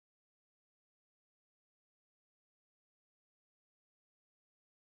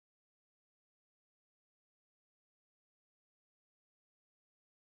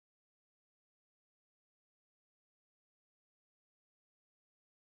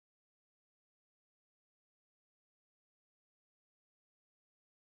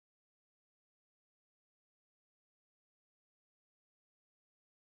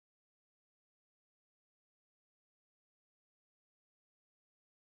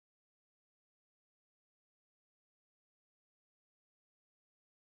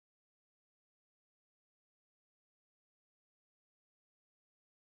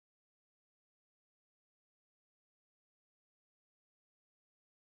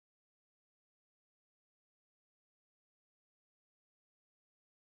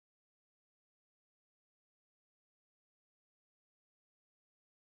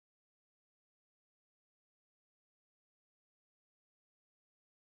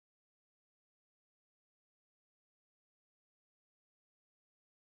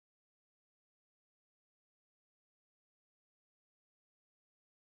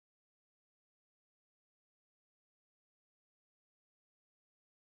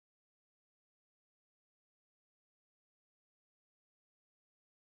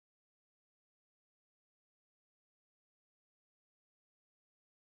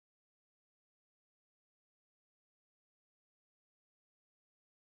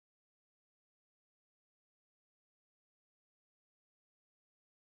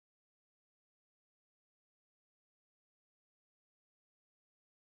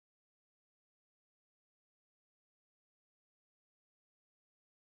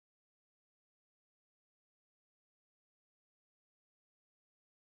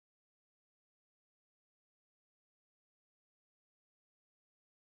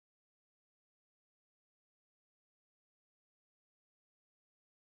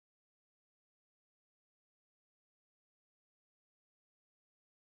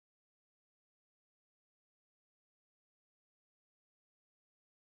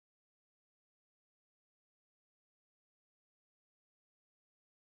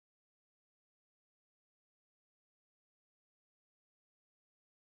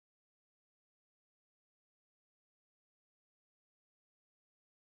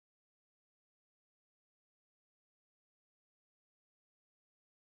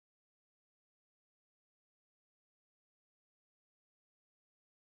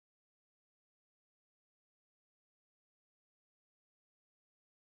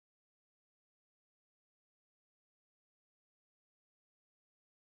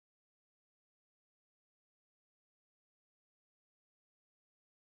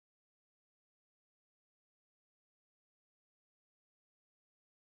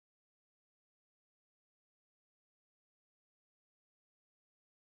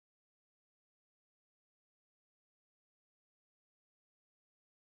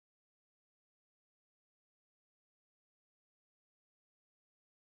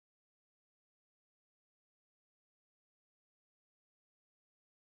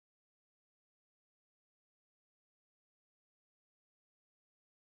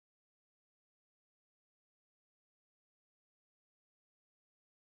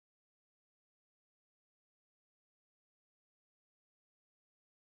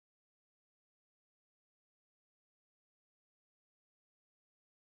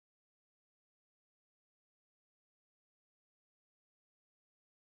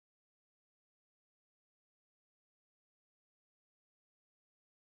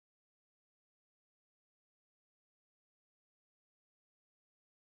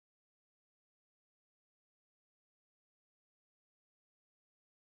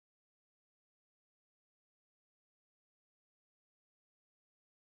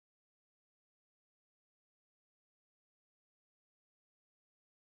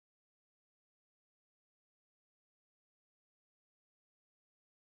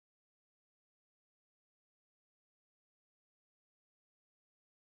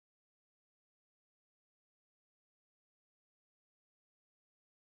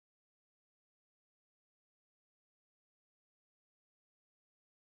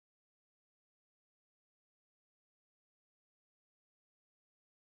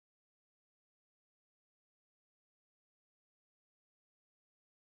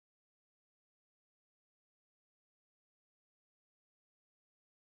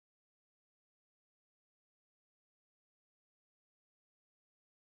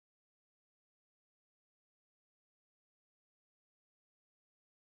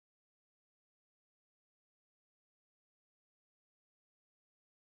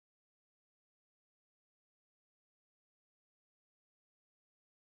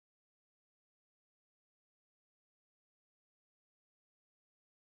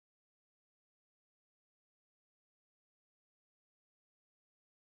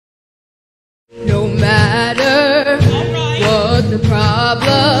No matter what the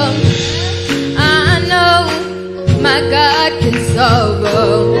problem, I know my God can solve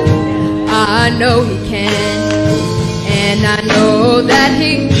them. I know He can, and I know that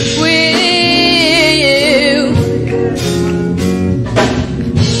He will.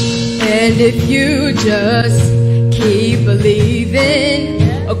 And if you just keep believing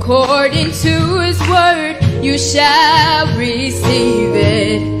according to His word, you shall receive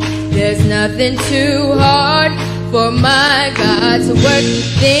it. There's nothing too hard for my God to work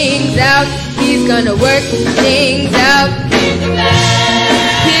things out. He's gonna work things out. Keep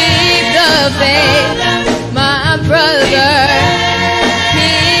the faith, my brother.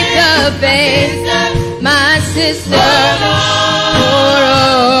 Keep the faith, my sister. Pour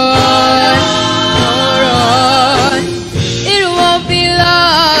on. It won't be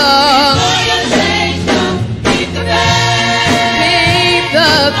long. Keep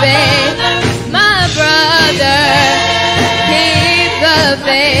the faith, my brother. Keep the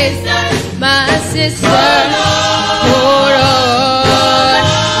faith, my sister. Pour on.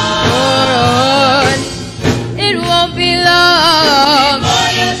 It won't be long.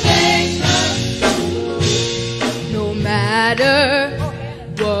 No matter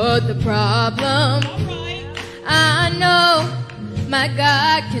what the problem, I know my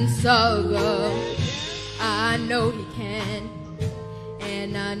God can solve them. I know He can,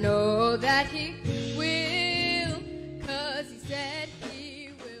 and I know that He will, 'cause He said He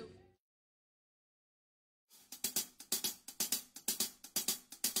will.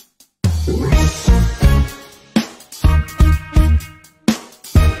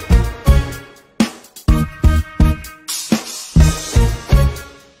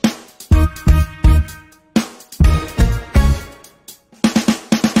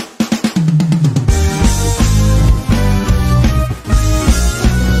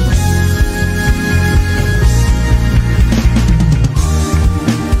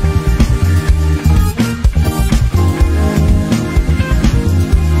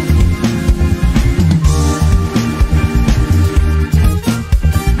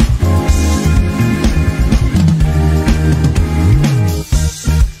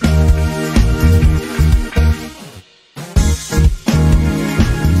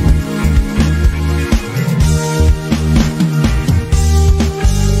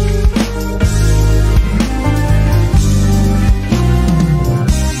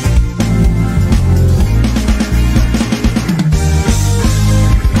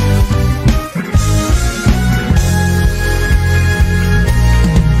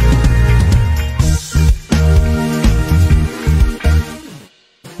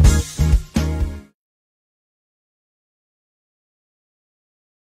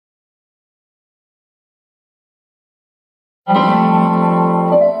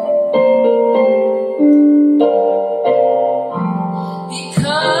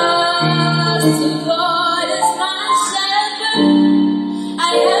 Because the Lord is my shepherd,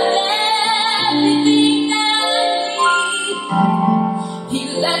 I have everything that I need. He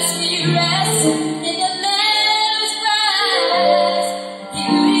lets me rest in the meadow's grass. He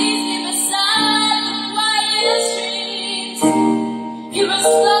leads me beside the quiet streams. He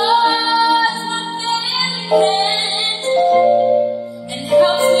restores my failing hand.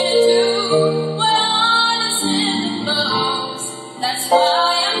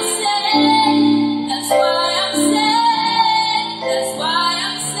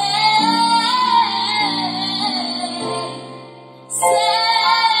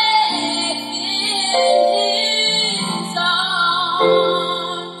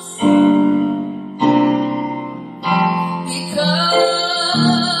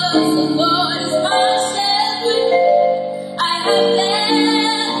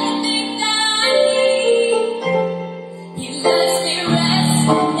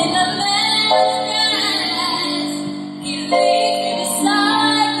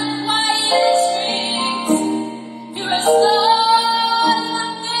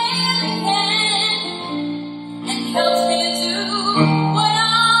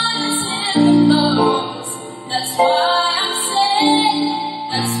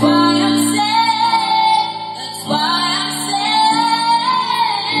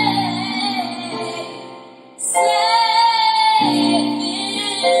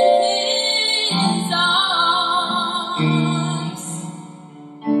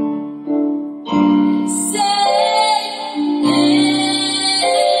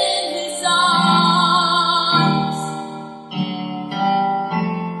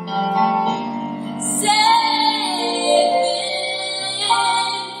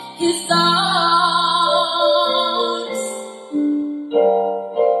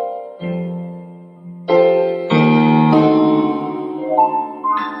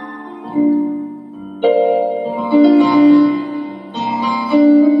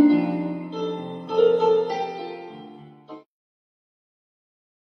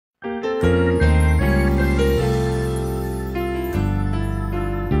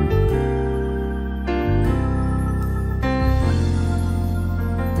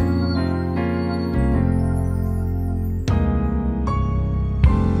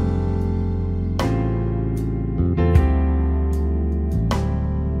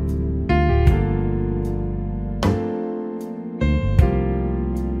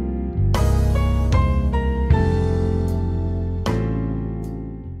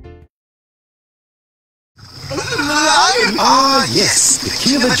 Yes, the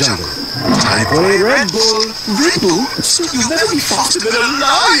king of the jungle. Time for a Red Bull. Red Bull? You'll never be faster than a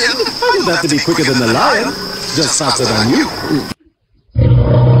lion. You don't have to be quicker than the lion. Just faster than you.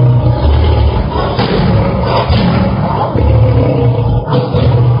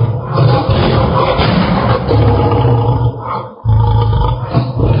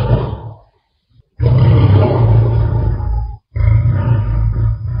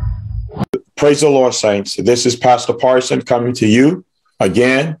 Praise the Lord, saints. This is Pastor Parson coming to you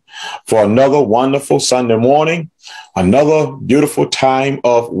again for another wonderful Sunday morning, another beautiful time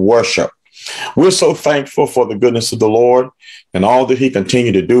of worship. We're so thankful for the goodness of the Lord and all that he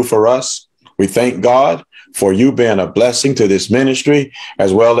continued to do for us. We thank God for you being a blessing to this ministry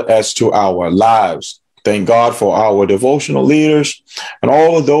as well as to our lives. Thank God for our devotional leaders and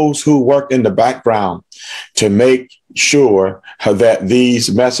all of those who work in the background to make sure that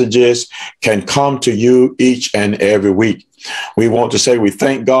these messages can come to you each and every week. We want to say we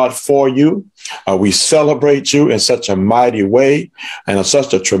thank God for you. We celebrate you in such a mighty way and in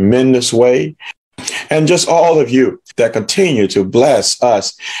such a tremendous way. And just all of you that continue to bless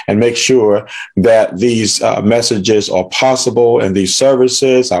us and make sure that these messages are possible and these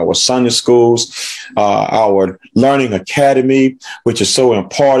services, our Sunday schools, our Learning Academy, which is so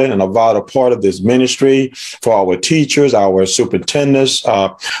important and a vital part of this ministry, for our teachers, our superintendents.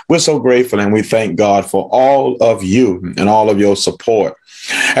 We're so grateful and we thank God for all of you and all of your support.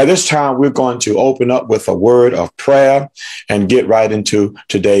 At this time, we're going to open up with a word of prayer and get right into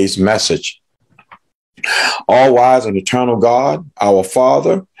today's message. All wise and eternal God, our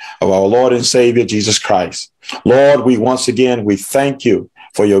Father, of our Lord and Savior, Jesus Christ. Lord, we thank you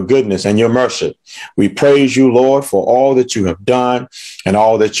for your goodness and your mercy. We praise you, Lord, for all that you have done and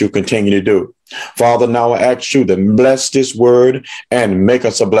all that you continue to do. Father, now I ask you to bless this word and make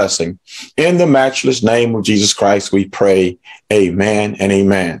us a blessing. In the matchless name of Jesus Christ, we pray. Amen and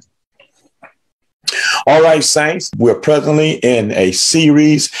amen. All right, saints, we're presently in a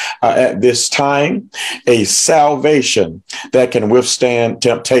series at this time, a salvation that can withstand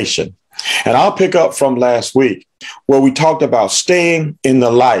temptation. And I'll pick up from last week where we talked about staying in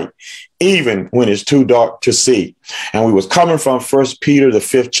the light, even when it's too dark to see. And we was coming from 1 Peter, the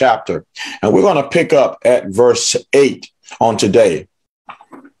 5th chapter. And we're going to pick up at verse 8 on today.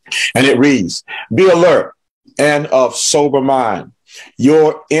 And it reads, "Be alert and of sober mind.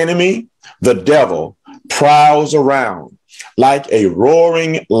 Your enemy, the devil, prowls around like a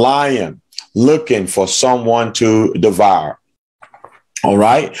roaring lion looking for someone to devour." All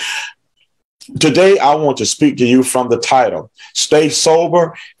right. Today, I want to speak to you from the title, Stay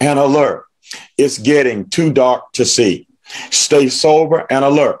Sober and Alert. It's getting too dark to see. Stay sober and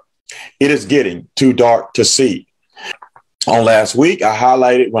alert. It is getting too dark to see. On last week, I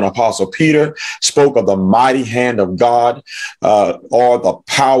highlighted when Apostle Peter spoke of the mighty hand of God or the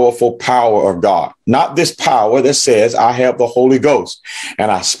powerful power of God. Not this power that says I have the Holy Ghost and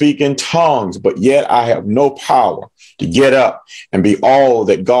I speak in tongues, but yet I have no power to get up and be all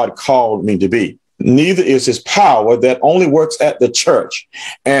that God called me to be. Neither is his power that only works at the church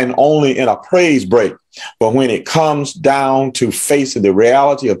and only in a praise break. But when it comes down to facing the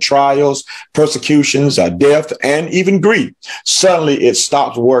reality of trials, persecutions, death, and even grief, suddenly it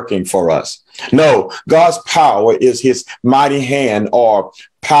stops working for us. No, God's power is his mighty hand or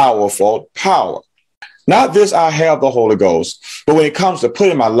powerful power. Not this, I have the Holy Ghost, but when it comes to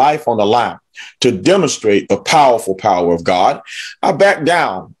putting my life on the line to demonstrate the powerful power of God, I back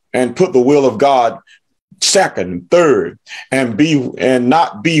down and put the will of God second, third, and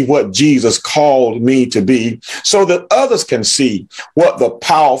not be what Jesus called me to be, so that others can see what the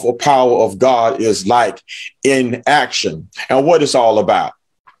powerful power of God is like in action and what it's all about.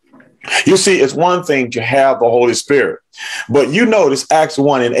 You see, it's one thing to have the Holy Spirit, but you notice Acts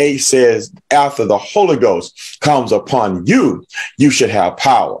 1:8 says, after the Holy Ghost comes upon you, you should have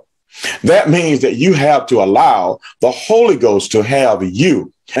power. That means that you have to allow the Holy Ghost to have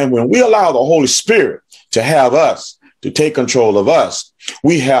you. And when we allow the Holy Spirit to have us, to take control of us,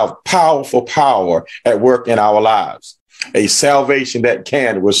 we have powerful power at work in our lives. A salvation that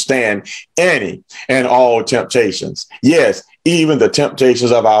can withstand any and all temptations. Yes, even the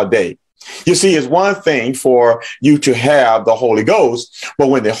temptations of our day. You see, it's one thing for you to have the Holy Ghost, but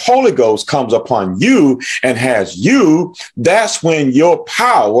when the Holy Ghost comes upon you and has you, that's when your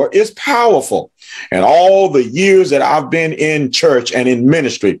power is powerful. And all the years that I've been in church and in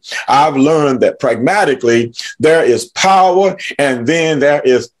ministry, I've learned that pragmatically there is power and then there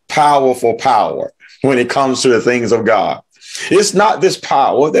is powerful power when it comes to the things of God. It's not this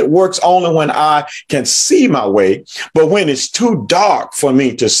power that works only when I can see my way, but when it's too dark for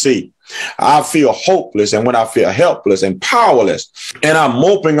me to see. I feel hopeless, and when I feel helpless and powerless, and I'm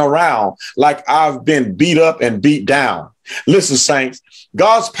moping around like I've been beat up and beat down. Listen, saints,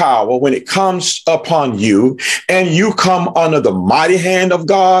 God's power, when it comes upon you and you come under the mighty hand of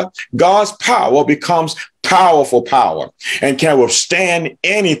God, God's power becomes powerful power and can withstand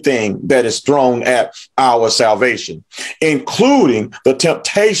anything that is thrown at our salvation, including the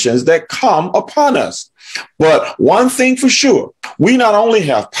temptations that come upon us. But one thing for sure, we not only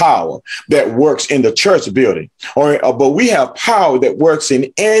have power that works in the church building, but we have power that works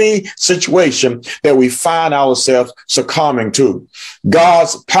in any situation that we find ourselves succumbing to.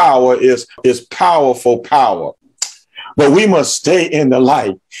 God's power is powerful power. But we must stay in the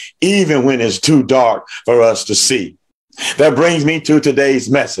light, even when it's too dark for us to see. That brings me to today's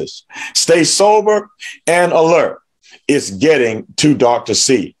message. Stay sober and alert. It's getting too dark to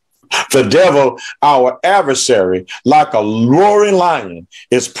see. The devil, our adversary, like a roaring lion,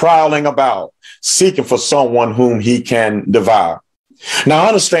 is prowling about, seeking for someone whom he can devour. Now,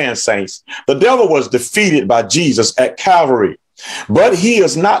 understand, saints, the devil was defeated by Jesus at Calvary, but he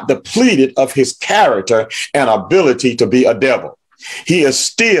is not depleted of his character and ability to be a devil. He is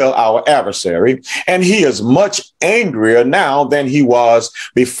still our adversary, and he is much angrier now than he was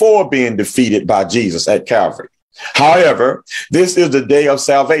before being defeated by Jesus at Calvary. However, this is the day of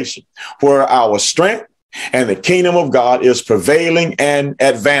salvation, where our strength and the kingdom of God is prevailing and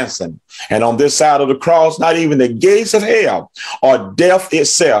advancing. And on this side of the cross, not even the gates of hell or death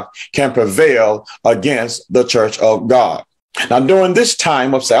itself can prevail against the church of God. Now, during this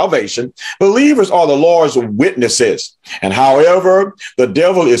time of salvation, believers are the Lord's witnesses. And however, the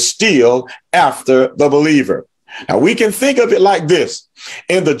devil is still after the believer. Now, we can think of it like this.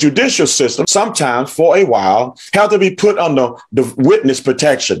 In the judicial system, sometimes for a while, have to be put under the witness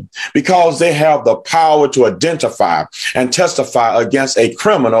protection because they have the power to identify and testify against a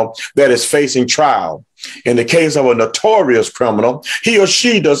criminal that is facing trial. In the case of a notorious criminal, he or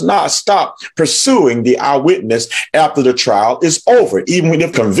she does not stop pursuing the eyewitness after the trial is over, even when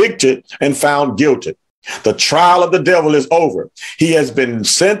they're convicted and found guilty. The trial of the devil is over. He has been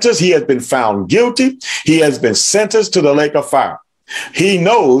sentenced. He has been found guilty. He has been sentenced to the lake of fire. He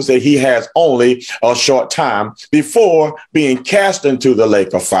knows that he has only a short time before being cast into the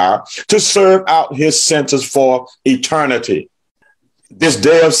lake of fire to serve out his sentence for eternity. This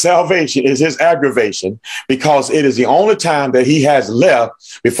day of salvation is his aggravation because it is the only time that he has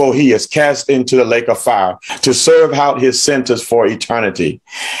left before he is cast into the lake of fire to serve out his sentence for eternity.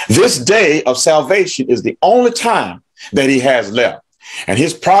 This day of salvation is the only time that he has left. And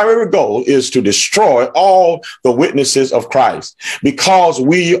his primary goal is to destroy all the witnesses of Christ because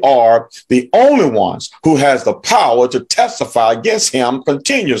we are the only ones who has the power to testify against him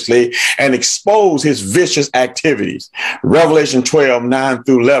continuously and expose his vicious activities. Revelation 12, 9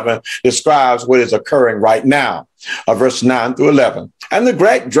 through 11 describes what is occurring right now. Verse 9 through 11. And the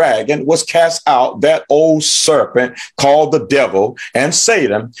great dragon was cast out, that old serpent called the devil and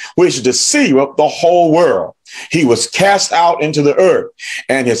Satan, which deceiveth the whole world. He was cast out into the earth,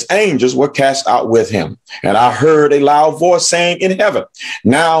 and his angels were cast out with him. And I heard a loud voice saying in heaven,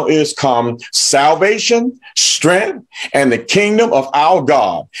 now is come salvation, strength, and the kingdom of our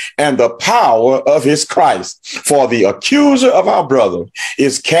God, and the power of his Christ. For the accuser of our brother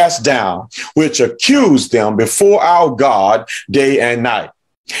is cast down, which accused them before our God day and night.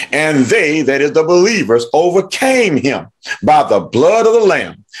 And they, that is the believers, overcame him by the blood of the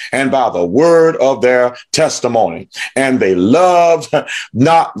Lamb and by the word of their testimony. And they loved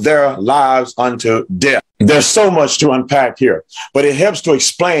not their lives unto death. There's so much to unpack here, but it helps to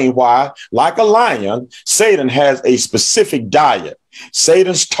explain why, like a lion, Satan has a specific diet.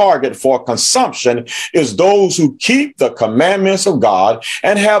 Satan's target for consumption is those who keep the commandments of God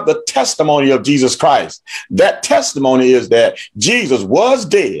and have the testimony of Jesus Christ. That testimony is that Jesus was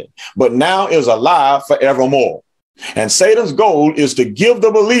dead, but now is alive forevermore. And Satan's goal is to give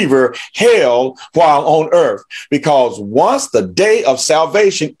the believer hell while on earth, because once the day of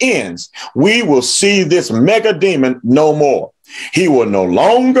salvation ends, we will see this mega demon no more. He will no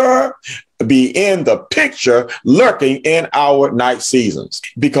longer be in the picture lurking in our night seasons,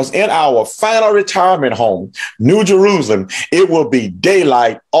 because in our final retirement home, New Jerusalem, it will be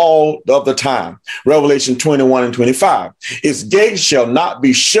daylight all of the time. Revelation 21 and 25. Its gates shall not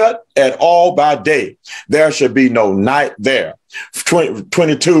be shut at all by day. There shall be no night there.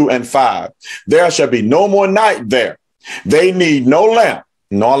 22 and 5. There shall be no more night there. They need no lamp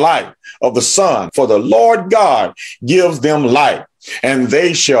nor light of the sun, for the Lord God gives them light, and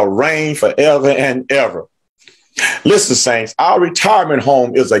they shall reign forever and ever. Listen, saints, our retirement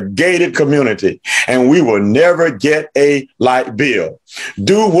home is a gated community, and we will never get a light bill.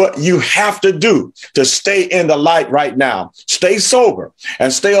 Do what you have to do to stay in the light right now. Stay sober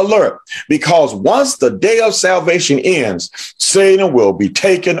and stay alert, because once the day of salvation ends, Satan will be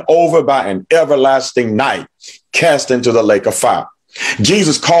taken over by an everlasting night, cast into the lake of fire.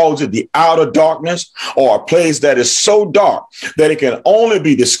 Jesus calls it the outer darkness, or a place that is so dark that it can only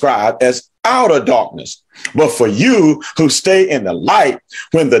be described as outer darkness. But for you who stay in the light,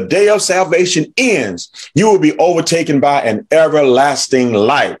 when the day of salvation ends, you will be overtaken by an everlasting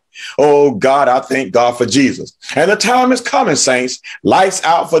light. Oh God, I thank God for Jesus. And the time is coming, saints. Lights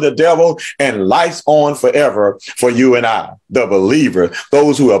out for the devil and lights on forever for you and I, the believer,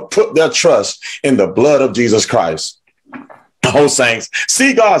 those who have put their trust in the blood of Jesus Christ. Oh, saints,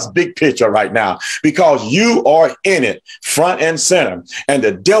 see God's big picture right now, because you are in it front and center, and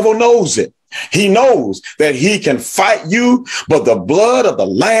the devil knows it. He knows that he can fight you, but the blood of the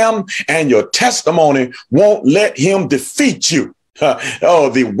Lamb and your testimony won't let him defeat you.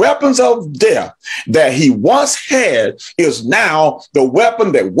 The weapons of death that he once had is now the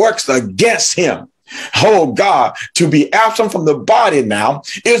weapon that works against him. Oh God, to be absent from the body now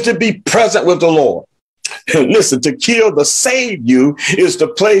is to be present with the Lord. Listen, to kill to save you is to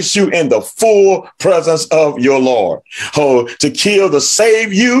place you in the full presence of your Lord. Oh, to kill to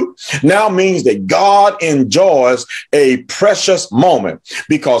save you now means that God enjoys a precious moment,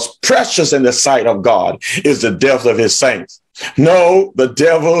 because precious in the sight of God is the death of his saints. No, the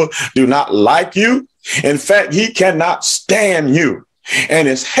devil do not like you. In fact, he cannot stand you, and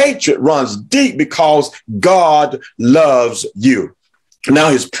his hatred runs deep because God loves you.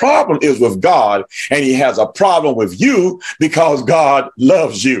 Now, his problem is with God, and he has a problem with you because God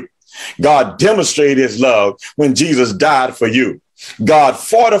loves you. God demonstrated his love when Jesus died for you. God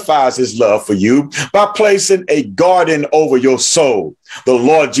fortifies his love for you by placing a guardian over your soul, the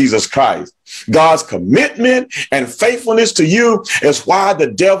Lord Jesus Christ. God's commitment and faithfulness to you is why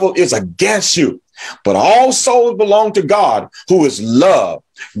the devil is against you. But all souls belong to God, who is love.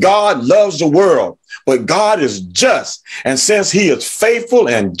 God loves the world, but God is just. And since he is faithful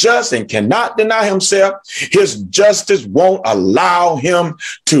and just and cannot deny himself, his justice won't allow him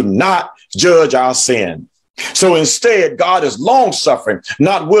to not judge our sin. So instead, God is long-suffering,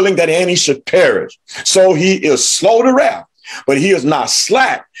 not willing that any should perish. So he is slow to wrath, but he is not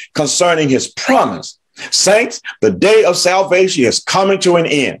slack concerning his promise. Saints, the day of salvation is coming to an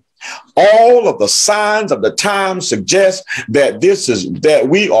end. All of the signs of the time suggest that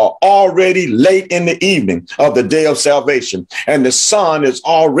we are already late in the evening of the day of salvation, and the sun is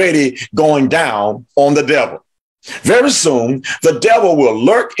already going down on the devil. Very soon, the devil will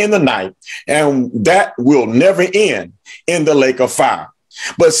lurk in the night, and that will never end in the lake of fire.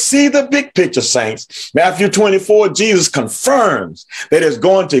 But see the big picture, saints. Matthew 24, Jesus confirms that it's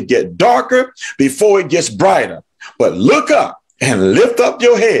going to get darker before it gets brighter. But look up and lift up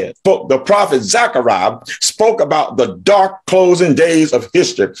your head. The prophet Zechariah spoke about the dark closing days of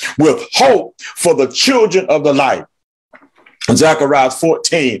history with hope for the children of the light. Zechariah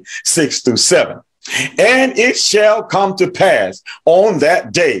 14, 6-7. And it shall come to pass on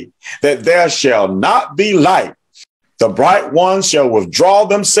that day that there shall not be light. The bright ones shall withdraw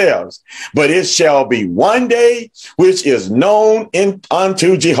themselves, but it shall be one day which is known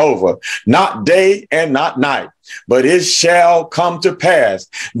unto Jehovah, not day and not night. But it shall come to pass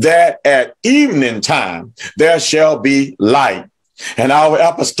that at evening time there shall be light. And our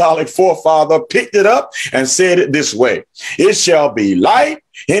apostolic forefather picked it up and said it this way: it shall be light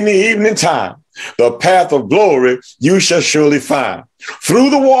in the evening time. The path of glory you shall surely find. Through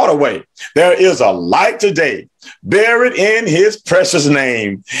the waterway there is a light today, buried in his precious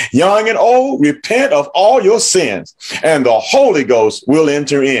name. Young and old, repent of all your sins, and the Holy Ghost will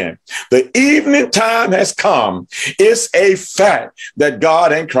enter in. The evening time has come. It's a fact that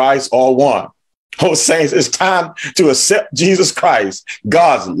God and Christ are one. Oh, saints, it's time to accept Jesus Christ,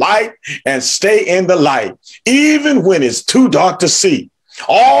 God's light, and stay in the light, even when it's too dark to see.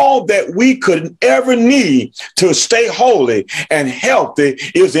 All that we could ever need to stay holy and healthy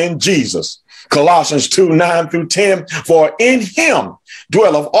is in Jesus. Colossians 2:9-10, for in him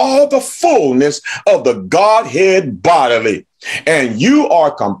dwelleth all the fullness of the Godhead bodily, and you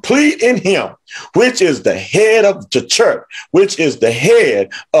are complete in him, which is the head of the church, which is the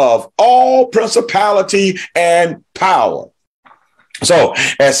head of all principality and power. So,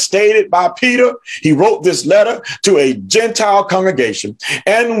 as stated by Peter, he wrote this letter to a Gentile congregation,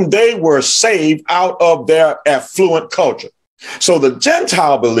 and they were saved out of their affluent culture. So the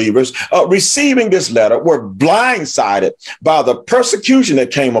Gentile believers receiving this letter were blindsided by the persecution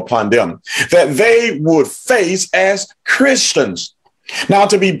that came upon them, that they would face as Christians. Now,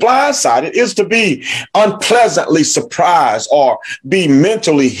 to be blindsided is to be unpleasantly surprised or be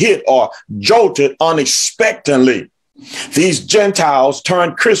mentally hit or jolted unexpectedly. These Gentiles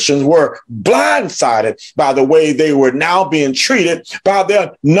turned Christians were blindsided by the way they were now being treated by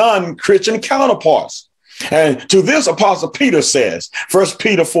their non-Christian counterparts. And to this, Apostle Peter says, 1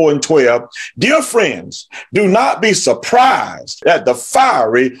 Peter 4:12, dear friends, do not be surprised at the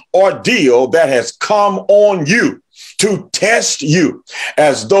fiery ordeal that has come on you to test you,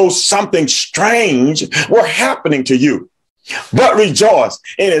 as though something strange were happening to you. But rejoice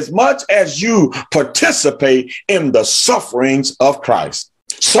inasmuch as you participate in the sufferings of Christ,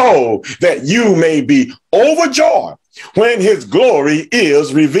 so that you may be overjoyed when his glory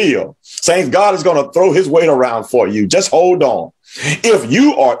is revealed. Saints, God is going to throw his weight around for you. Just hold on. If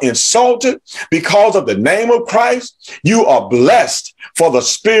you are insulted because of the name of Christ, you are blessed, for the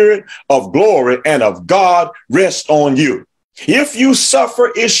spirit of glory and of God rest on you. If you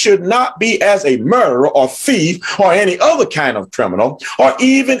suffer, it should not be as a murderer or thief or any other kind of criminal, or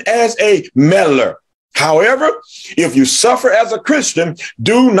even as a meddler. However, if you suffer as a Christian,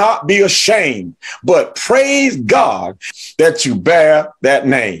 do not be ashamed, but praise God that you bear that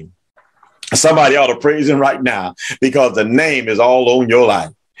name. Somebody ought to praise him right now, because the name is all on your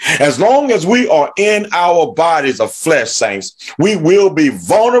life. As long as we are in our bodies of flesh, saints, we will be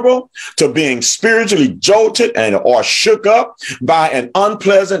vulnerable to being spiritually jolted and or shook up by an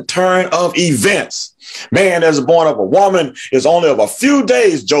unpleasant turn of events. Man that is born of a woman is only of a few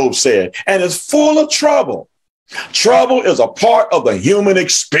days, Job said, and is full of trouble. Trouble is a part of the human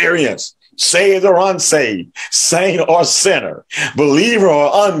experience. Saved or unsaved, saint or sinner, believer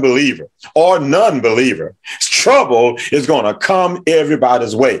or unbeliever, or non-believer. Trouble is going to come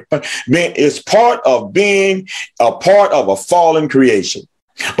everybody's way. It's part of being a part of a fallen creation.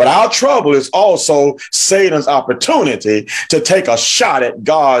 But our trouble is also Satan's opportunity to take a shot at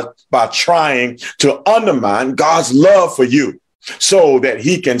God by trying to undermine God's love for you, so that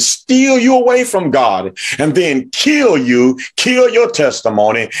he can steal you away from God and then kill you, kill your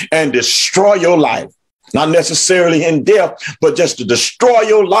testimony, and destroy your life. Not necessarily in death, but just to destroy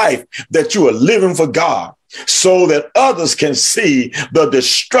your life that you are living for God, so that others can see the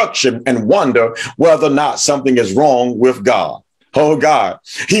destruction and wonder whether or not something is wrong with God. Oh God,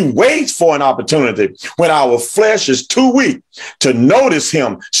 he waits for an opportunity when our flesh is too weak to notice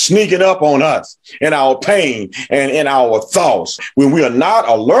him sneaking up on us in our pain and in our thoughts. When we are not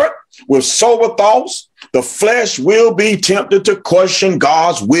alert with sober thoughts, the flesh will be tempted to question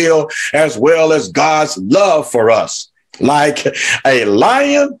God's will as well as God's love for us. Like a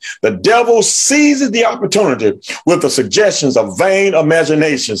lion, the devil seizes the opportunity with the suggestions of vain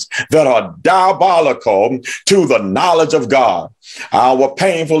imaginations that are diabolical to the knowledge of God. Our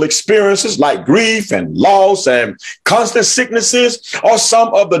painful experiences like grief and loss and constant sicknesses are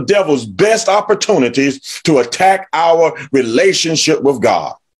some of the devil's best opportunities to attack our relationship with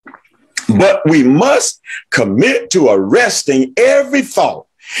God. But we must commit to arresting every thought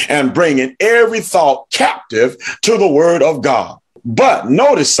and bringing every thought captive to the word of God. But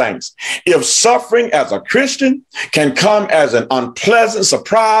notice, saints, if suffering as a Christian can come as an unpleasant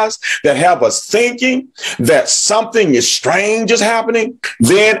surprise that have us thinking that something is strange is happening,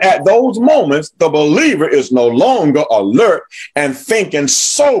 then at those moments, the believer is no longer alert and thinking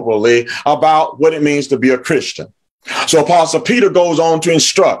soberly about what it means to be a Christian. So Apostle Peter goes on to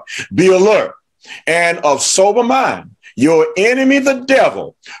instruct, be alert and of sober mind. Your enemy, the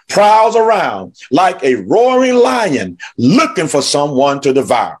devil, prowls around like a roaring lion looking for someone to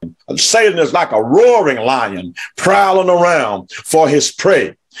devour. Satan is like a roaring lion prowling around for his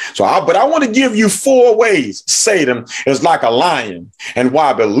prey. But I want to give you 4 ways Satan is like a lion and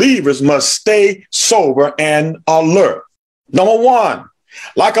why believers must stay sober and alert. Number 1,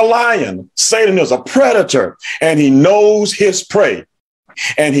 like a lion, Satan is a predator and he knows his prey.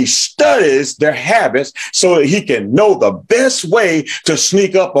 And he studies their habits so that he can know the best way to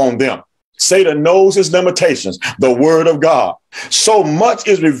sneak up on them. Satan knows his limitations, the word of God. So much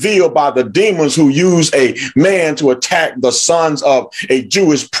is revealed by the demons who use a man to attack the sons of a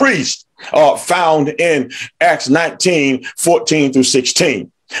Jewish priest, found in Acts 19:14 through 16.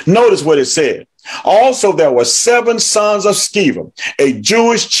 Notice what it said. Also, there were 7 sons of Sceva, a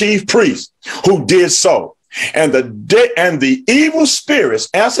Jewish chief priest, who did so. And the evil spirits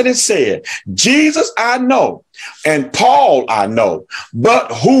answered and said, Jesus I know, and Paul I know,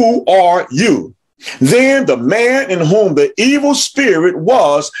 but who are you? Then the man in whom the evil spirit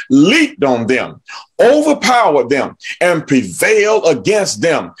was leaped on them, overpowered them, and prevailed against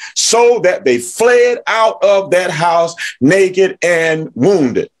them, so that they fled out of that house naked and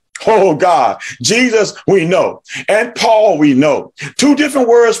wounded. Oh God, Jesus, we know, and Paul, we know. Two different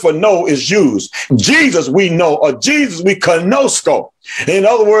words for know is used. Jesus, we know, or Jesus, we conosco. In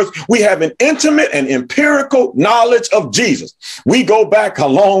other words, we have an intimate and empirical knowledge of Jesus. We go back a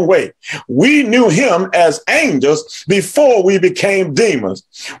long way. We knew him as angels before we became demons.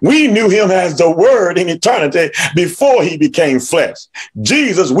 We knew him as the word in eternity before he became flesh.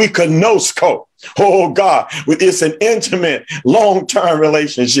 Jesus, we conosco. Oh God, it's an intimate, long-term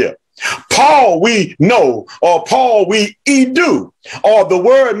relationship. Paul, we know, or Paul, we do, or the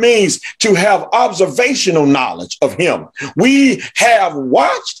word means to have observational knowledge of him. We have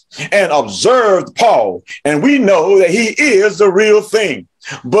watched and observed Paul, and we know that he is the real thing.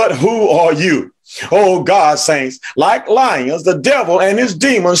 But who are you? Oh God, saints, like lions, the devil and his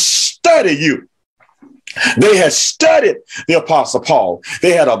demons study you. They had studied the Apostle Paul.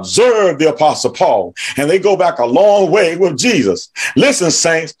 They had observed the Apostle Paul, and they go back a long way with Jesus. Listen,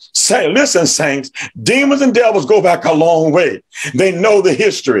 saints, demons and devils go back a long way. They know the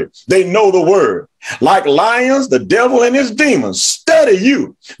history. They know the word. Like lions, the devil and his demons study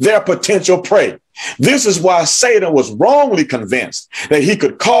you, their potential prey. This is why Satan was wrongly convinced that he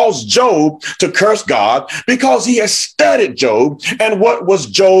could cause Job to curse God, because he had studied Job and what was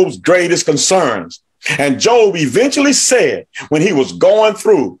Job's greatest concerns. And Job eventually said, when he was going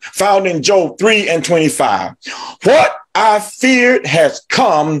through, found in Job 3:25, what I feared has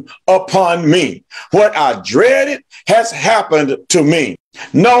come upon me. What I dreaded has happened to me.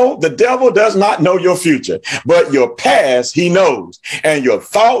 No, the devil does not know your future, but your past he knows, and your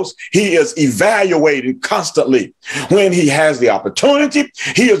thoughts he is evaluating constantly. When he has the opportunity,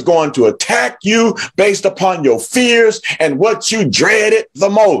 he is going to attack you based upon your fears and what you dreaded the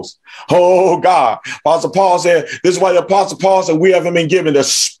most. Oh God, Apostle Paul said, this is why the Apostle Paul said, we haven't been given the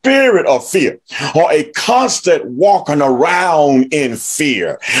spirit of fear, or a constant walking around in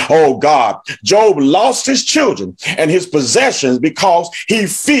fear. Oh God, Job lost his children and his possessions because he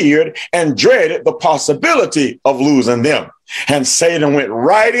feared and dreaded the possibility of losing them. And Satan went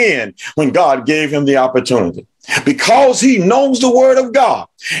right in when God gave him the opportunity. Because he knows the word of God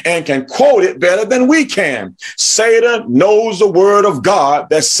and can quote it better than we can. Satan knows the word of God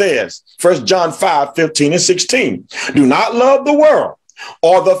that says, 1 John 5:15-16, do not love the world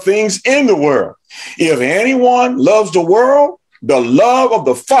or the things in the world. If anyone loves the world, the love of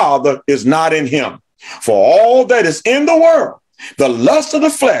the Father is not in him. For all that is in the world, the lust of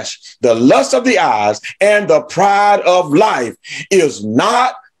the flesh, the lust of the eyes, and the pride of life is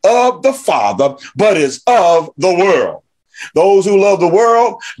not of the Father, but is of the world. Those who love the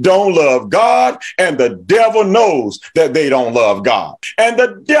world don't love God, and the devil knows that they don't love God. And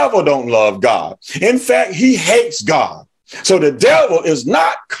the devil don't love God. In fact, he hates God. So the devil is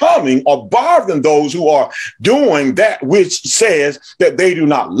not coming or bothering those who are doing that which says that they do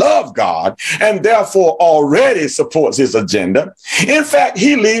not love God, and therefore already supports his agenda. In fact,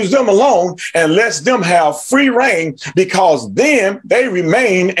 he leaves them alone and lets them have free reign, because then they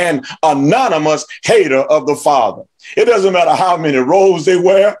remain an anonymous hater of the Father. It doesn't matter how many robes they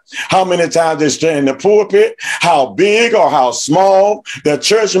wear, how many times they stand in the pulpit, how big or how small their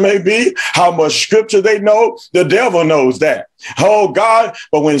church may be, how much scripture they know. The devil knows that. Oh God,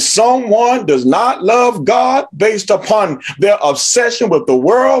 but when someone does not love God based upon their obsession with the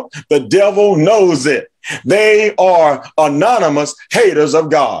world, the devil knows it. They are anonymous haters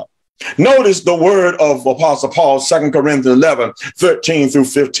of God. Notice the word of Apostle Paul, 2 Corinthians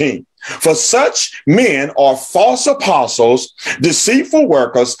 11:13-15. For such men are false apostles, deceitful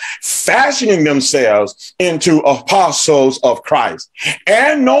workers, fashioning themselves into apostles of Christ.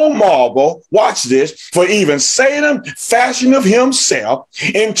 And no marvel, watch this, for even Satan fashioned of himself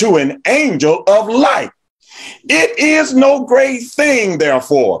into an angel of light. It is no great thing,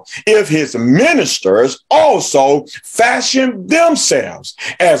 therefore, if his ministers also fashion themselves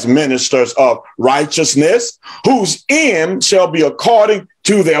as ministers of righteousness, whose end shall be according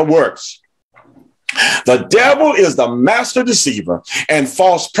to their works. The devil is the master deceiver, and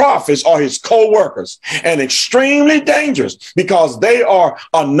false prophets are his co-workers, and extremely dangerous because they are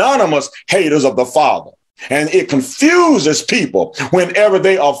anonymous haters of the Father. And it confuses people whenever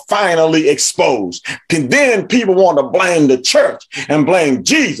they are finally exposed. And then people want to blame the church and blame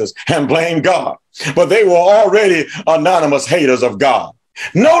Jesus and blame God. But they were already anonymous haters of God.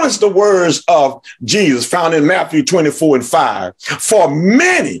 Notice the words of Jesus found in Matthew 24:5. For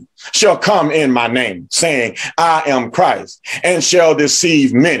many shall come in my name, saying, I am Christ, and shall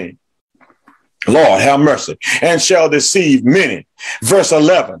deceive many. Lord, have mercy, and shall deceive many. Verse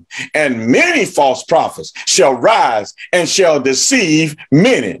 11, and many false prophets shall rise and shall deceive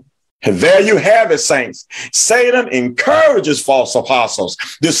many. And there you have it, saints. Satan encourages false apostles,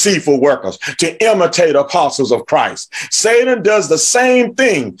 deceitful workers, to imitate apostles of Christ. Satan does the same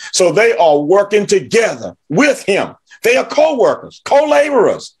thing. So they are working together with him. They are co-workers,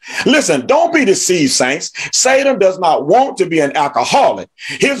 co-laborers. Listen, don't be deceived, saints. Satan does not want to be an alcoholic.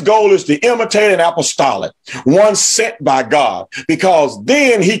 His goal is to imitate an apostolic, one sent by God, because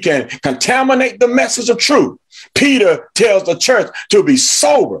then he can contaminate the message of truth. Peter tells the church to be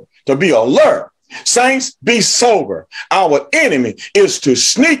sober, to be alert. Saints, be sober. Our enemy is too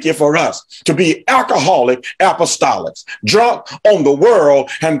sneaky for us to be alcoholic apostolics, drunk on the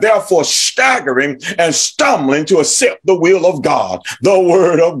world, and therefore staggering and stumbling to accept the will of God, the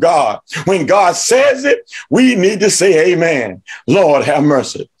word of God. When God says it, we need to say amen. Lord, have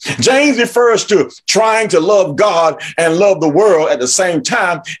mercy. James refers to trying to love God and love the world at the same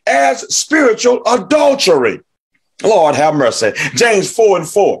time as spiritual adultery. Lord, have mercy. James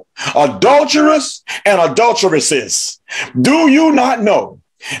 4:4. Adulterers and adulteresses, do you not know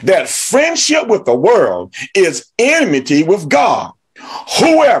that friendship with the world is enmity with God?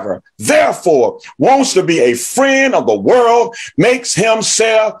 Whoever, therefore, wants to be a friend of the world makes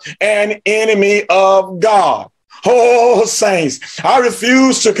himself an enemy of God. Oh, saints, I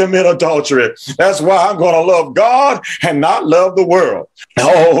refuse to commit adultery. That's why I'm going to love God and not love the world.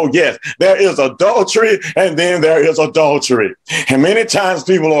 Oh, yes, there is adultery and then there is adultery. And many times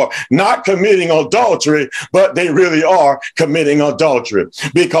people are not committing adultery, but they really are committing adultery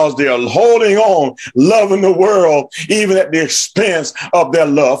because they are holding on, loving the world, even at the expense of their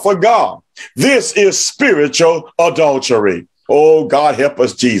love for God. This is spiritual adultery. Oh, God, help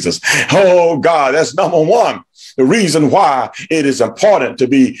us, Jesus. Oh, God, that's number one. The reason why it is important to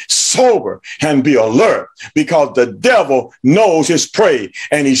be sober and be alert, because the devil knows his prey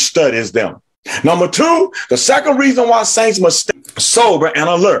and he studies them. Number two, the second reason why saints must stay sober and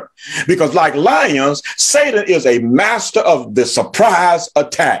alert, because like lions, Satan is a master of the surprise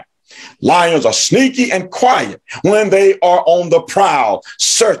attack. Lions are sneaky and quiet when they are on the prowl,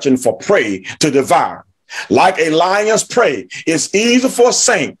 searching for prey to devour. Like a lion's prey, it's easy for a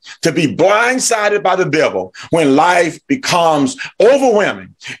saint to be blindsided by the devil when life becomes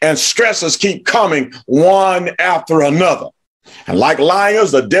overwhelming and stresses keep coming one after another. And like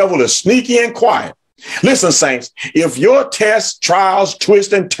lions, the devil is sneaky and quiet. Listen, saints, if your tests, trials,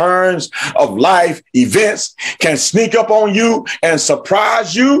 twists, and turns of life events can sneak up on you and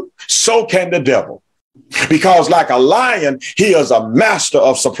surprise you, so can the devil. Because like a lion, he is a master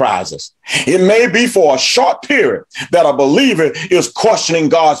of surprises. It may be for a short period that a believer is questioning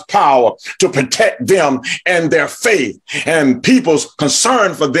God's power to protect them and their faith and people's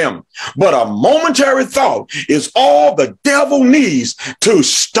concern for them. But a momentary thought is all the devil needs to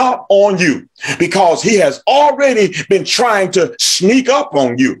stop on you, because he has already been trying to sneak up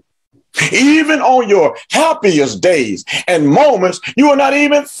on you. Even on your happiest days and moments, you are not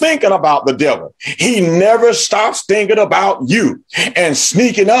even thinking about the devil. He never stops thinking about you and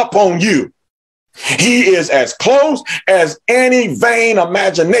sneaking up on you. He is as close as any vain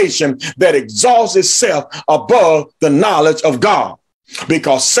imagination that exalts itself above the knowledge of God,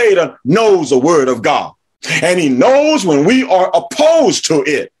 because Satan knows the word of God. And he knows when we are opposed to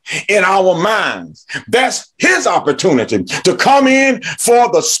it in our minds. That's his opportunity to come in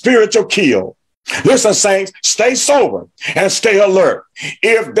for the spiritual kill. Listen, saints, stay sober and stay alert.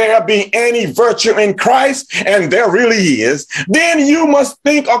 If there be any virtue in Christ, and there really is, then you must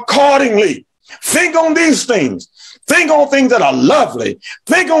think accordingly. Think on these things. Think on things that are lovely.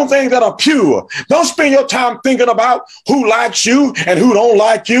 Think on things that are pure. Don't spend your time thinking about who likes you and who don't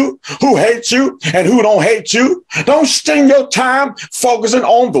like you, who hates you and who don't hate you. Don't spend your time focusing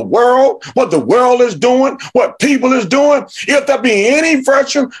on the world, what the world is doing, what people is doing. If there be any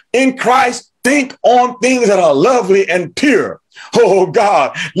virtue in Christ, think on things that are lovely and pure. Oh,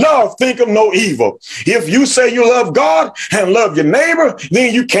 God, love, think of no evil. If you say you love God and love your neighbor,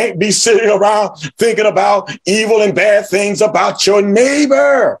 then you can't be sitting around thinking about evil and bad things about your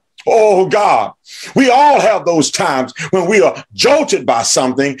neighbor. Oh, God, we all have those times when we are jolted by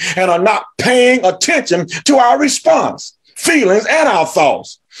something and are not paying attention to our response, feelings, and our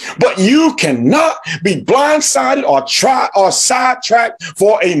thoughts. But you cannot be blindsided or sidetracked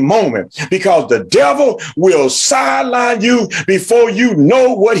for a moment, because the devil will sideline you before you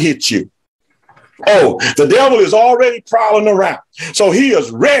know what hit you. Oh, the devil is already prowling around. So he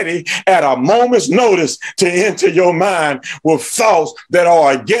is ready at a moment's notice to enter your mind with thoughts that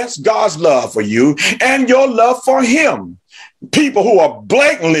are against God's love for you and your love for him. people who are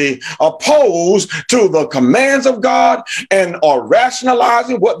blatantly opposed to the commands of God and are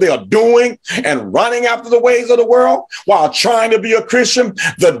rationalizing what they are doing and running after the ways of the world while trying to be a Christian,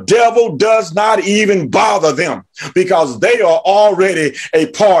 the devil does not even bother them because they are already a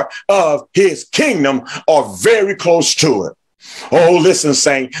part of his kingdom or very close to it. Oh, listen,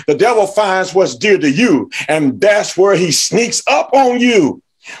 saint, the devil finds what's dear to you, and that's where he sneaks up on you.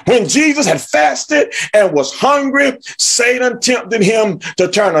 When Jesus had fasted and was hungry, Satan tempted him to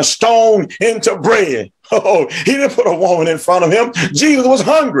turn a stone into bread. Oh, he didn't put a woman in front of him. Jesus was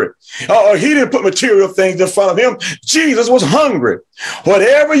hungry. He didn't put material things in front of him. Jesus was hungry.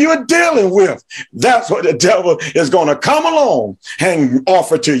 Whatever you're dealing with, that's what the devil is going to come along and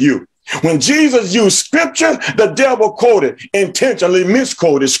offer to you. When Jesus used scripture, the devil intentionally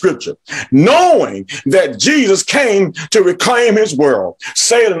misquoted scripture, knowing that Jesus came to reclaim his world.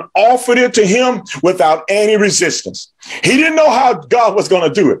 Satan offered it to him without any resistance. He didn't know how God was going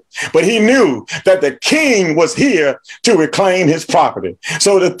to do it, but he knew that the king was here to reclaim his property.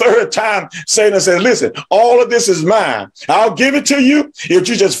 So the third time, Satan said, listen, all of this is mine. I'll give it to you if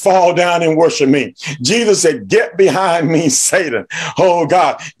you just fall down and worship me. Jesus said, get behind me, Satan. Oh,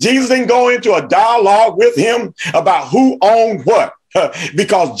 God. Jesus didn't go into a dialogue with him about who owned what.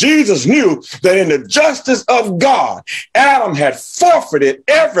 Because Jesus knew that in the justice of God, Adam had forfeited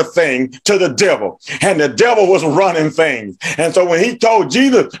everything to the devil, and the devil was running things. And so when he told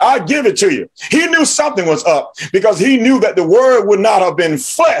Jesus, I'll give it to you, he knew something was up because he knew that the word would not have been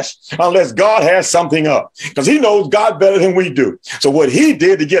flesh unless God had something up, because he knows God better than we do. So what he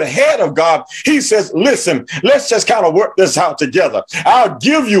did to get ahead of God, he says, listen, let's just kind of work this out together. I'll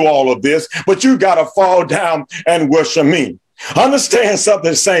give you all of this, but you got to fall down and worship me. Understand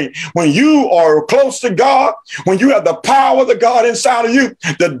something, saying when you are close to God, when you have the power of the God inside of you,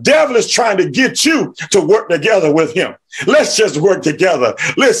 the devil is trying to get you to work together with him. Let's just work together.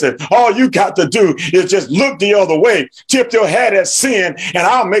 Listen, all you got to do is just look the other way, tip your head at sin, and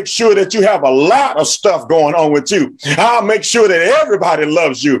I'll make sure that you have a lot of stuff going on with you. I'll make sure that everybody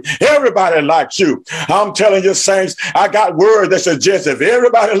loves you. Everybody likes you. I'm telling you, saints, I got word that suggests if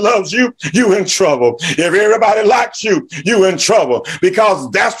everybody loves you, you in trouble. If everybody likes you, you in trouble,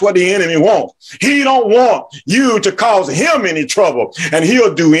 because that's what the enemy wants. He don't want you to cause him any trouble, and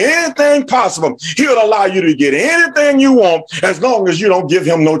he'll do anything possible. He'll allow you to get anything you want as long as you don't give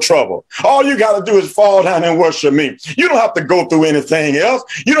him no trouble. All you got to do is fall down and worship me. You don't have to go through anything else.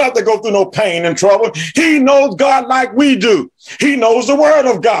 You don't have to go through no pain and trouble. He knows God like we do. He knows the word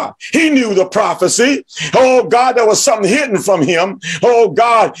of God. He knew the prophecy. Oh, God, there was something hidden from him. Oh,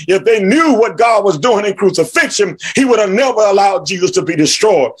 God, if they knew what God was doing in crucifixion, he would have never allowed Jesus to be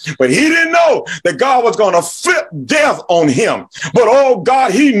destroyed. But he didn't know that God was going to flip death on him. But, oh,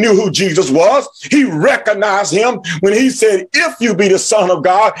 God, he knew who Jesus was. He recognized him when he said, if you be the Son of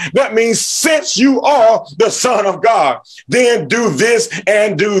God, that means since you are the Son of God, then do this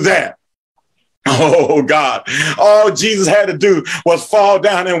and do that. Oh, God, all Jesus had to do was fall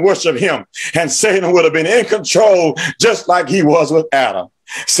down and worship him, and Satan would have been in control just like he was with Adam.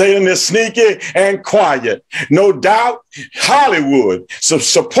 Satan is sneaky and quiet. No doubt Hollywood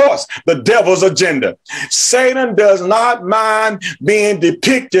supports the devil's agenda. Satan does not mind being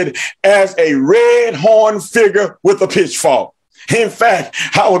depicted as a red-horned figure with a pitchfork. In fact,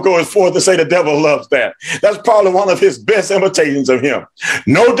 I would go as far to say the devil loves that. That's probably one of his best imitations of him.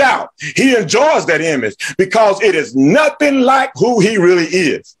 No doubt he enjoys that image because it is nothing like who he really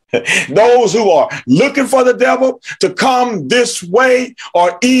is. Those who are looking for the devil to come this way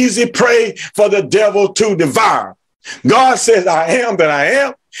are easy prey for the devil to devour. God says, I am that I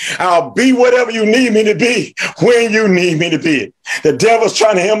am. I'll be whatever you need me to be when you need me to be. The devil's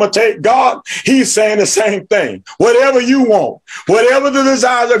trying to imitate God. He's saying the same thing. Whatever you want, whatever the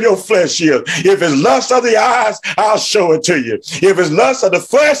desires of your flesh is, if it's lust of the eyes, I'll show it to you. If it's lust of the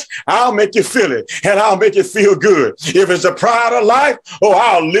flesh, I'll make you feel it, and I'll make you feel good. If it's the pride of life, oh,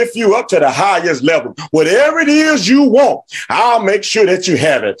 I'll lift you up to the highest level. Whatever it is you want, I'll make sure that you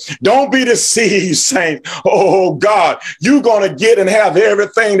have it. Don't be deceived, saints. Oh, God, you're going to get and have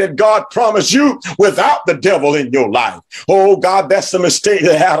everything that God promised you without the devil in your life. Oh, God, that's the mistake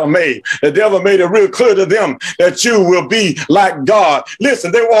that Adam made. The devil made it real clear to them that you will be like God.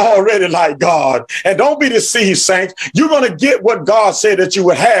 Listen, they were already like God. And don't be deceived, saints. You're going to get what God said that you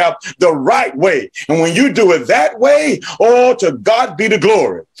would have the right way. And when you do it that way, oh, to God be the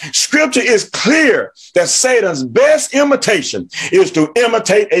glory. Scripture is clear that Satan's best imitation is to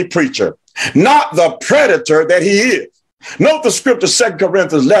imitate a preacher, not the predator that he is. Note the scripture, 2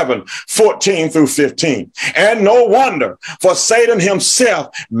 Corinthians 11, 14 through 15. And no wonder, for Satan himself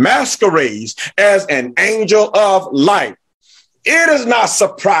masquerades as an angel of light. It is not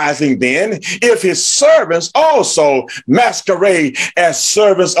surprising then if his servants also masquerade as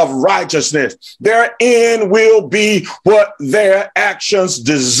servants of righteousness. Their end will be what their actions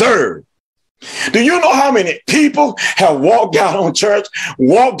deserve. Do you know how many people have walked out on church,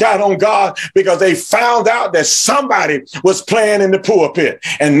 walked out on God because they found out that somebody was playing in the pulpit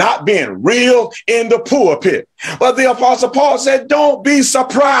and not being real in the pulpit? But the Apostle Paul said, don't be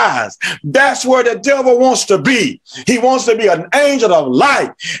surprised. That's where the devil wants to be. He wants to be an angel of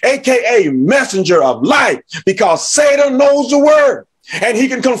light, aka messenger of light, because Satan knows the word. And he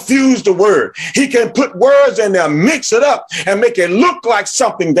can confuse the word. He can put words in there, mix it up, and make it look like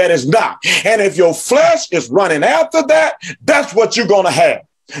something that is not. And if your flesh is running after that, that's what you're going to have.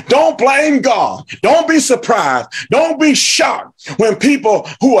 Don't blame God. Don't be surprised. Don't be shocked when people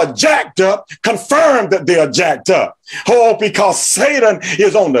who are jacked up confirm that they are jacked up. Oh, because Satan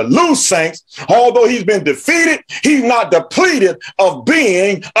is on the loose, saints. Although he's been defeated, he's not depleted of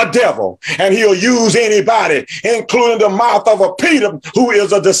being a devil. And he'll use anybody, including the mouth of a Peter, who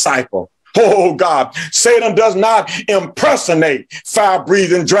is a disciple. Oh, God, Satan does not impersonate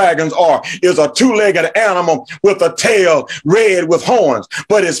fire-breathing dragons or is a two-legged animal with a tail red with horns.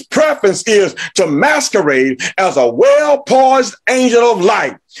 But his preference is to masquerade as a well-poised angel of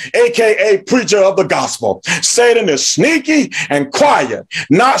light, aka preacher of the gospel. Satan is sneaky and quiet,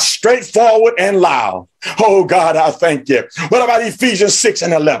 not straightforward and loud. Oh, God, I thank you. What about Ephesians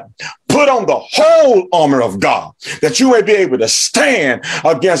 6:11? Put on the whole armor of God that you may be able to stand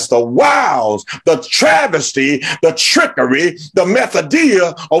against the wiles, the travesty, the trickery, the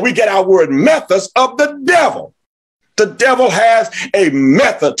methodia, or we get our word methods of the devil. The devil has a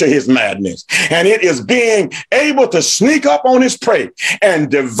method to his madness, and it is being able to sneak up on his prey and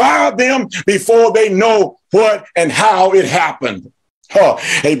devour them before they know what and how it happened.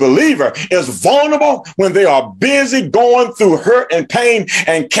 A believer is vulnerable when they are busy going through hurt and pain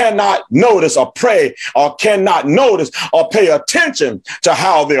and cannot notice or pray or cannot notice or pay attention to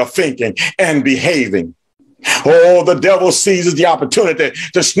how they're thinking and behaving. Oh, the devil seizes the opportunity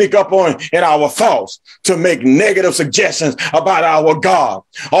to sneak up on in our thoughts, to make negative suggestions about our God.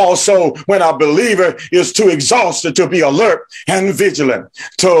 Also, when a believer is too exhausted to be alert and vigilant,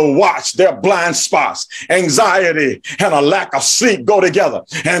 to watch their blind spots, anxiety and a lack of sleep go together,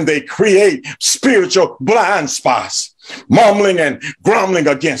 and they create spiritual blind spots. Mumbling and grumbling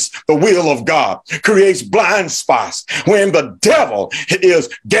against the will of God creates blind spots when the devil is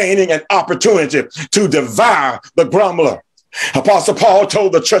gaining an opportunity to devour the grumbler. Apostle Paul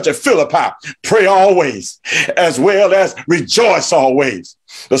told the church at Philippi, pray always, as well as rejoice always.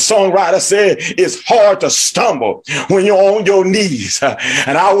 The songwriter said it's hard to stumble when you're on your knees.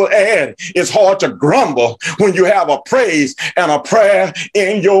 And I will add, it's hard to grumble when you have a praise and a prayer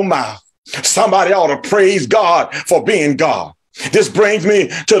in your mouth. Somebody ought to praise God for being God. This brings me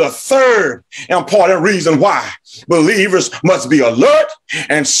to the third important reason why believers must be alert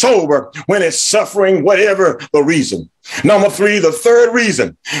and sober when it's suffering, whatever the reason. Number three, the third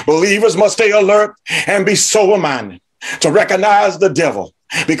reason believers must stay alert and be sober-minded to recognize the devil.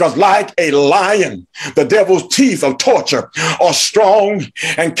 Because like a lion, the devil's teeth of torture are strong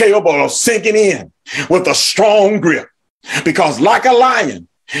and capable of sinking in with a strong grip. Because like a lion,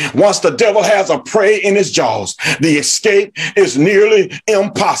 once the devil has a prey in his jaws, the escape is nearly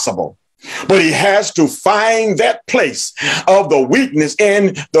impossible. But he has to find that place of the weakness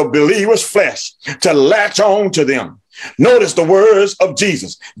in the believer's flesh to latch on to them. Notice the words of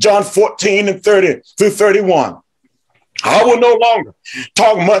Jesus, John 14:30-31. I will no longer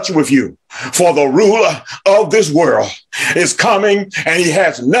talk much with you, for the ruler of this world is coming, and he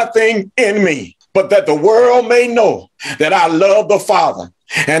has nothing in me, but that the world may know that I love the Father.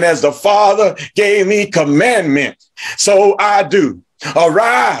 And as the Father gave me commandment, so I do.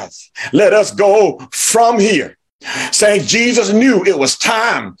 Arise, let us go from here. Saint Jesus knew it was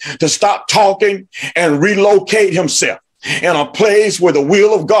time to stop talking and relocate himself in a place where the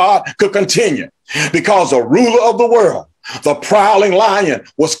will of God could continue, because the ruler of the world, the prowling lion,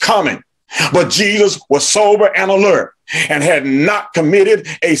 was coming. But Jesus was sober and alert and had not committed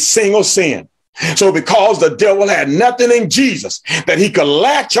a single sin. So because the devil had nothing in Jesus that he could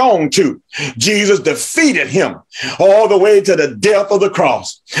latch on to, Jesus defeated him all the way to the death of the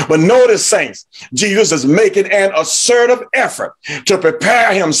cross. But notice, saints, Jesus is making an assertive effort to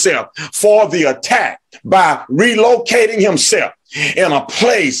prepare himself for the attack by relocating himself in a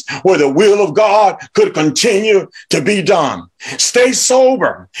place where the will of God could continue to be done. Stay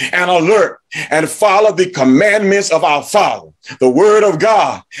sober and alert and follow the commandments of our Father. The word of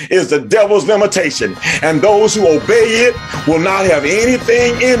God is the devil's limitation, and those who obey it will not have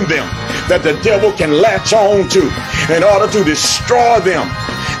anything in them that the devil can latch on to in order to destroy them.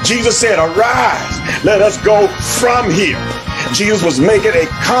 Jesus said, arise, let us go from here. Jesus was making a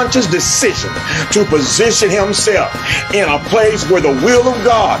conscious decision to position himself in a place where the will of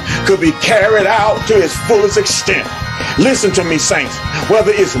God could be carried out to its fullest extent. Listen to me, saints.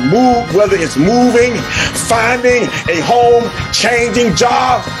 Whether it's moving, finding a home, changing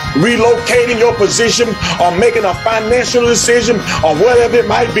jobs, relocating your position, or making a financial decision, or whatever it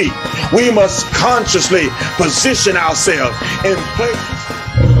might be, we must consciously position ourselves in places